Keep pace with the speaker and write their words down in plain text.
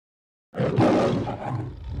You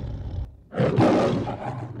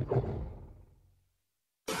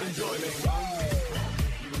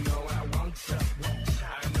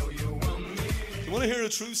want to hear a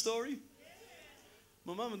true story?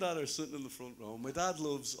 My mum and dad are sitting in the front row. My dad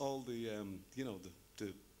loves all the, you know,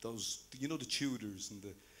 the Tudors and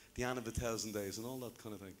the Anne of 1,000 Days and all that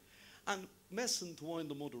kind of thing. And messing to wind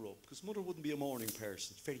the mother up, because mother wouldn't be a morning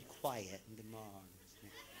person. It's very quiet in the morning.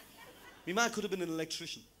 My man could have been an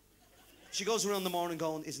electrician. She goes around the morning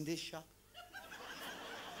going, isn't this shocking?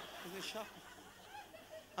 Isn't this shocking?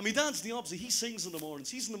 And my dad's the opposite. He sings in the mornings.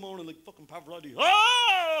 He's in the morning like fucking Pavarotti.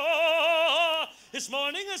 Ah, it's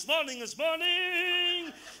morning, it's morning, it's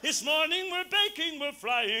morning. It's morning, we're baking, we're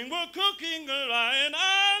frying, we're cooking, we're lying,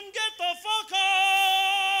 and get the fuck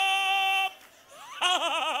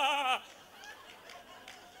up!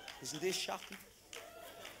 Isn't this shocking?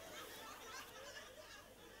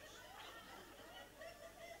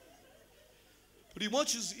 But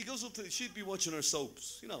he goes up to, she'd be watching her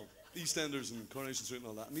soaps, you know, EastEnders and Coronation Street and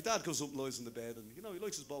all that. And my dad goes up and lies in the bed and, you know, he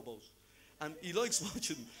likes his bobos. And he likes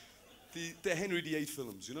watching the Henry VIII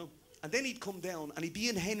films, you know. And then he'd come down and he'd be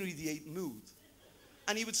in Henry VIII mood.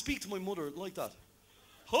 And he would speak to my mother like that.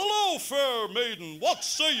 Hello, fair maiden, what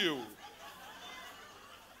say you?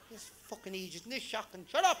 This fucking Egypt, this shocking,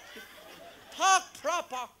 shut up. Talk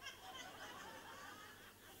proper.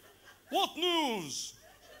 What news?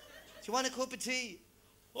 Do you want a cup of tea?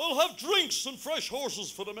 I'll have drinks and fresh horses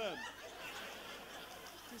for the men.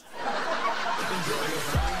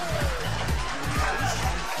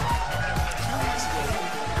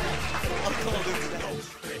 I've called into the house.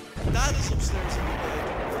 Dad is upstairs in the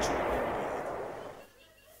bed, watching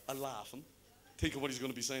and laughing, thinking what he's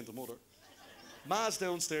going to be saying to mother. Ma's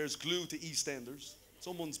downstairs, glued to EastEnders.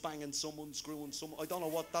 Someone's banging, someone's screwing, I don't know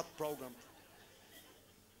what that program.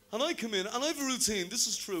 And I come in, and I have a routine, this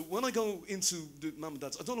is true. When I go into the mum and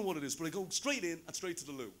dad's, I don't know what it is, but I go straight in and straight to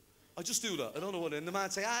the loo. I just do that, I don't know what it is. And the man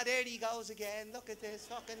say, there he goes again, look at this,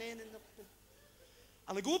 fucking in and look at this.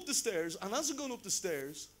 And I go up the stairs, and as I'm going up the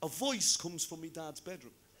stairs, a voice comes from my dad's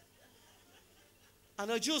bedroom.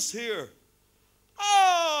 And I just hear,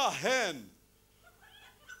 hen,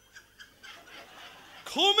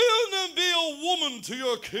 come in and be a woman to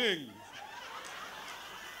your king.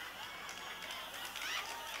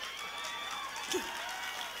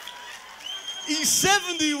 He's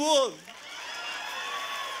 71.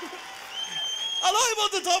 And I'm on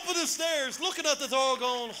the top of the stairs, looking at the door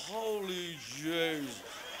going, holy Jesus.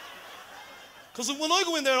 Because when I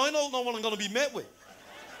go in there, I don't know what I'm going to be met with.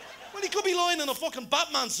 Well, he could be lying in a fucking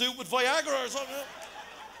Batman suit with Viagra or something.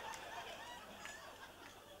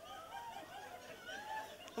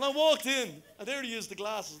 And I walked in, and there he is, the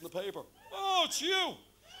glasses and the paper. Oh, it's you.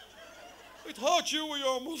 I thought you were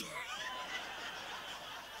your mother.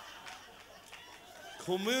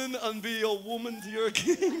 Come in and be a woman to your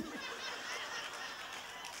king.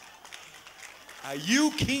 Are you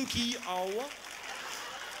kinky or what?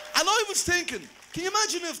 And I was thinking, can you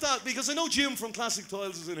imagine if that, because I know Jim from Classic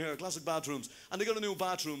Tiles is in here, Classic Bathrooms, and they got a new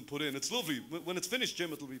bathroom put in. It's lovely. When it's finished,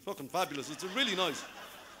 Jim, it'll be fucking fabulous. It's really nice.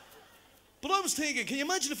 But I was thinking, can you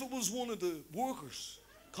imagine if it was one of the workers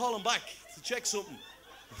calling back to check something?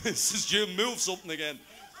 This is Jim, move something again.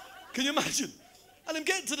 Can you imagine? And I'm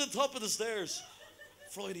getting to the top of the stairs.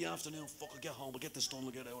 Friday afternoon, fuck, I'll get home, I'll get this done,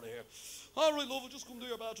 I'll get out of here. All right, love, I'll just come to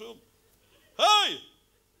your bathroom. Hey!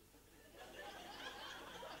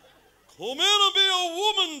 Come in and be a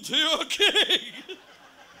woman to your king.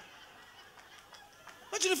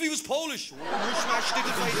 Imagine if he was Polish.